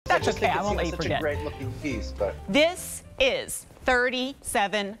That's okay. I won't let you such forget. a great looking piece, but this is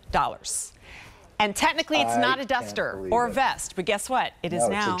 $37. And technically, it's not a duster or a vest, but guess what? It is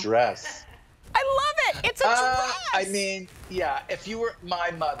now. It's a dress. I love it. It's a dress. I mean, yeah, if you were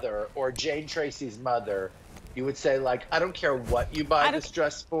my mother or Jane Tracy's mother, you would say, like, I don't care what you buy this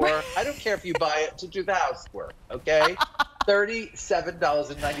dress for. I don't care if you buy it to do the housework, okay?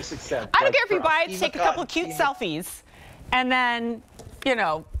 $37.96. I don't care if you buy it to take a couple of cute selfies and then, you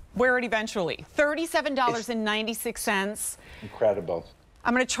know, wear it eventually. $37.96. Incredible.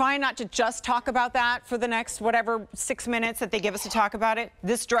 I'm going to try not to just talk about that for the next whatever 6 minutes that they give us to talk about it.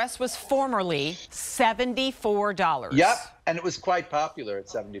 This dress was formerly $74. Yep, and it was quite popular at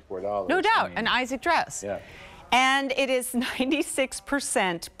 $74. No doubt, an Isaac dress. Yeah. And it is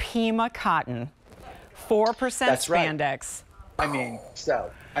 96% Pima cotton, 4% spandex. Right.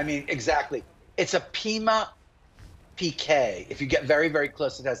 I mean, exactly. It's a Pima Pique. If you get very, very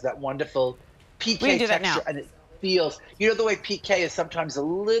close, it has that wonderful Pique texture, and it feels, you know, the way Pique is sometimes a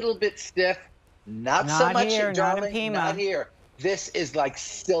little bit stiff. Not so much here, darling, not in Pima. not here. This is like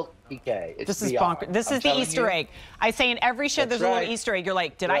silk Pique. This is bonkers. This is the Easter egg. I say in every show there's a little Easter egg. You're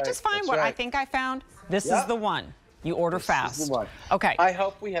like, did I just find what I think I found? This is the one. You order fast. This is the one. Okay. I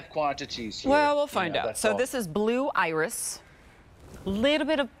hope we have quantities here. Well, we'll find out. So this is blue iris, little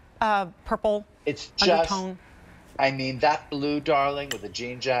bit of purple undertone. I mean, that blue, darling, with a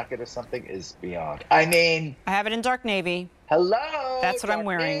jean jacket or something is beyond. I mean, I have it in dark navy. Hello. That's what I'm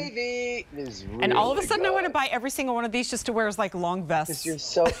wearing. Navy is really and all of a sudden, good. I want to buy every single one of these just to wear as like long vests. You're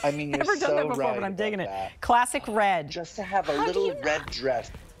so, I mean, you're never done that before, but I'm digging it. Classic red. Just to have a little red dress.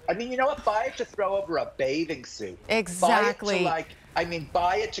 I mean, you know what? Buy it to throw over a bathing suit. Exactly. Buy it to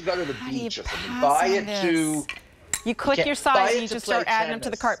buy it to go to the beach or something. Buy it to. You click your size and you just start adding them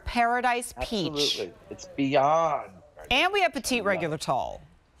to the cart. Paradise Peach. Absolutely. It's beyond. And we have petite, regular, tall.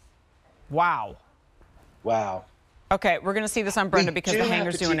 Wow. Wow. Okay, we're going to see this on Brenda because the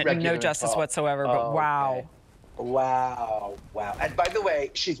hanger's doing it no justice whatsoever, but wow. Okay. Wow. Wow. And by the way,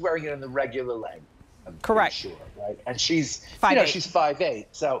 she's wearing it in the regular length. Correct. Sure, right? And she's, 5'8". you know, she's 5'8".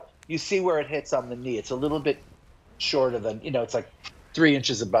 So you see where it hits on the knee. It's a little bit shorter than, you know, it's like 3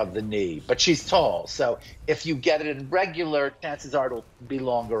 inches above the knee, but she's tall. So if you get it in regular, chances are it'll be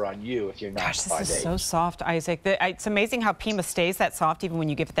longer on you if you're not 5'8". Gosh, this is so soft, Isaac. It's amazing how Pima stays that soft even when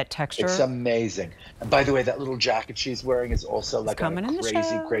you give it that texture. It's amazing. And by the way, that little jacket she's wearing is also like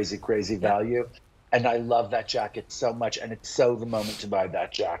a crazy value. And I love that jacket so much. And it's so the moment to buy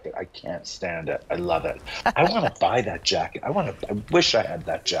that jacket. I can't stand it. I love it. I want to buy that jacket. I wish I had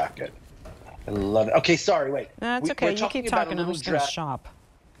that jacket. I love it. Okay, sorry, wait. That's okay. You keep talking. I'm just going to shop.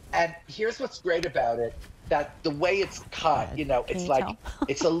 And here's what's great about it, that the way it's cut, you know, it's like,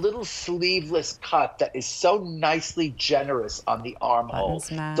 it's a little sleeveless cut that is so nicely generous on the armhole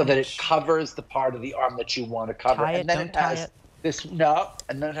so that it covers the part of the arm that you want to cover. And then it has this,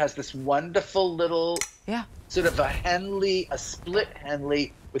 and then it has this wonderful little, sort of a split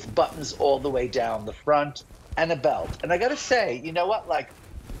Henley with buttons all the way down the front and a belt. And I got to say, you know what, like,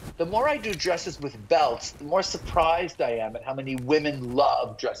 the more I do dresses with belts, the more surprised I am at how many women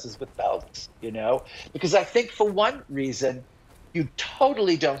love dresses with belts, you know? Because I think for one reason, you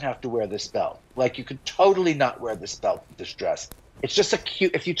totally don't have to wear this belt. Like, you could totally not wear this belt with this dress. It's just a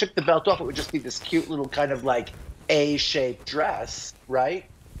cute, if you took the belt off, it would just be this cute little kind of like A-shaped dress, right?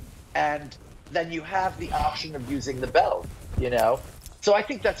 And then you have the option of using the belt, you know? So I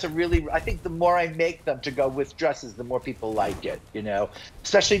think that's I think the more I make them to go with dresses, the more people like it, you know,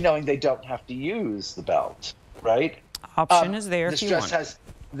 especially knowing they don't have to use the belt, right? Option is there if you want.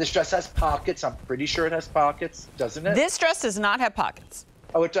 This dress has pockets. I'm pretty sure it has pockets, doesn't it? This dress does not have pockets.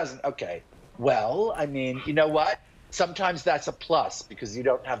 Oh, it doesn't? Okay. Well, I mean, you know what? Sometimes that's a plus because you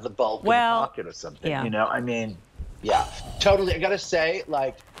don't have the bulk in the pocket or something, you know? I mean, yeah, totally. I got to say,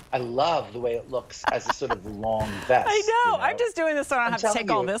 like, I love the way it looks as a sort of long vest. I know. You know? I'm just doing this so I don't have to take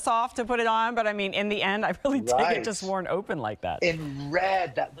all this off to put it on. But I mean, in the end, I really dig it just worn open like that. In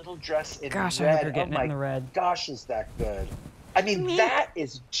red, that little dress in red. Gosh, I hope you're getting it in the red. Gosh, is that good? I mean, that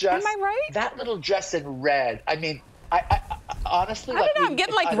is just. Am I right? That little dress in red. I mean, I honestly. I don't know. I'm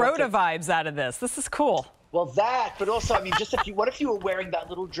getting like Rhoda vibes out of this. This is cool. Well, that, but also, I mean, just what if you were wearing that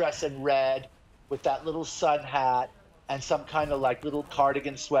little dress in red with that little sun hat and some kind of like little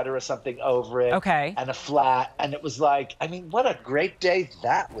cardigan sweater or something over it. Okay. And a flat. And it was like, I mean, what a great day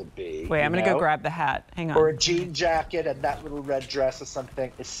that would be. Wait, I'm going to go grab the hat. Hang on. Or a jean jacket and that little red dress or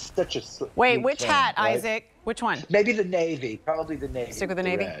something. It's such a sweet Wait, which hat, right? Isaac? Which one? Maybe the navy. Probably the navy. Stick with the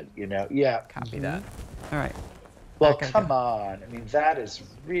navy? Red, you know? Yeah. Copy that. All right. Well, come on. I mean, that is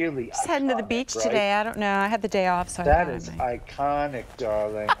really Just heading to the beach right? today. I don't know. I had the day off, so That is iconic,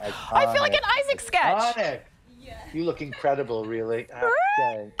 darling. Iconic. I feel like an Isaac sketch. Iconic. Yeah. You look incredible, really.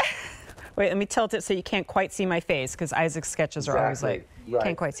 Right? Wait, let me tilt it so you can't quite see my face, because Isaac's sketches are always like,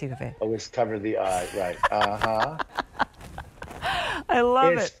 can't quite see the face. Always cover the eye, right. Uh-huh. I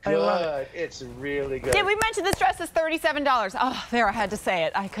love it's it. Good. I love it. It's really good. Yeah, we mentioned this dress is $37. Oh, there, I had to say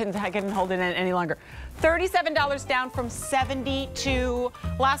it. I couldn't hold it in any longer. $37 down from $72.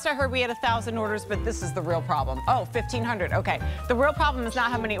 Last I heard we had 1,000 orders, but this is the real problem. Oh, 1,500. Okay. The real problem is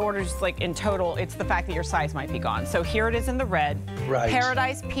not how many orders like in total, it's the fact that your size might be gone. So here it is in the red,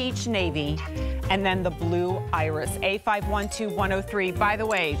 Paradise Peach Navy, and then the blue iris, A512103. By the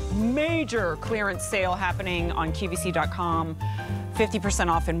way, major clearance sale happening on QVC.com. 50%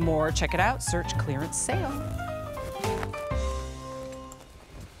 off and more. Check it out. Search clearance sale.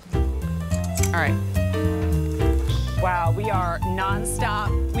 All right. Wow, we are nonstop.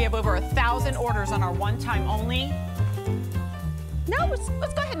 We have over 1,000 orders on our one-time only. Now let's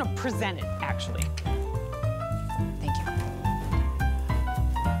go ahead and present it, actually. Thank you.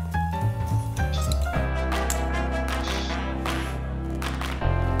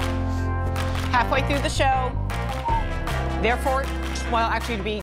 Halfway through the show. Therefore, well, actually, to be